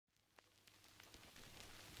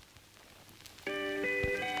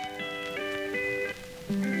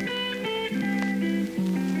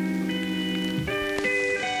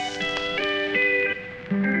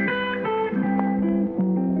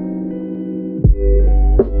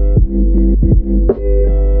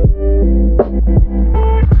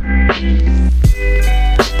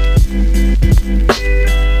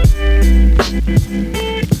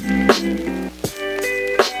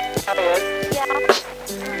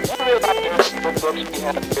books we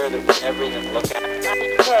have here that we never even look at?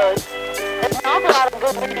 I suppose. There's an awful lot of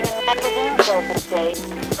good reading in magazines these days.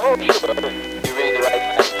 Oh, sure. You read the right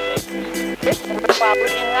magazines. This is worthwhile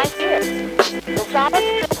reading right here. The solid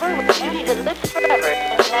silver with beauty that lives forever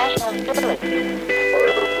in the National Sterling.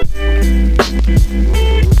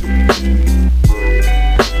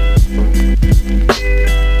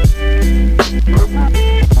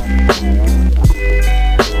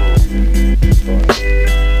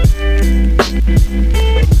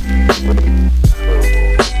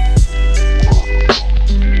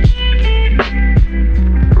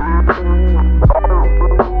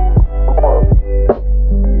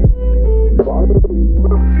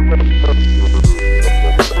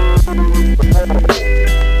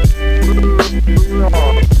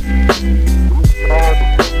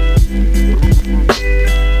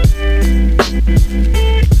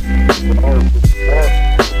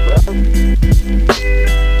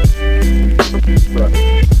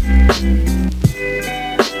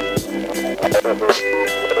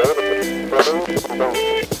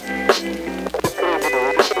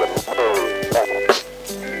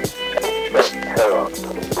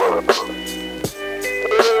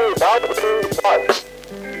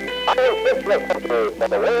 I am Christmas for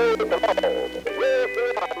the way to tomorrow.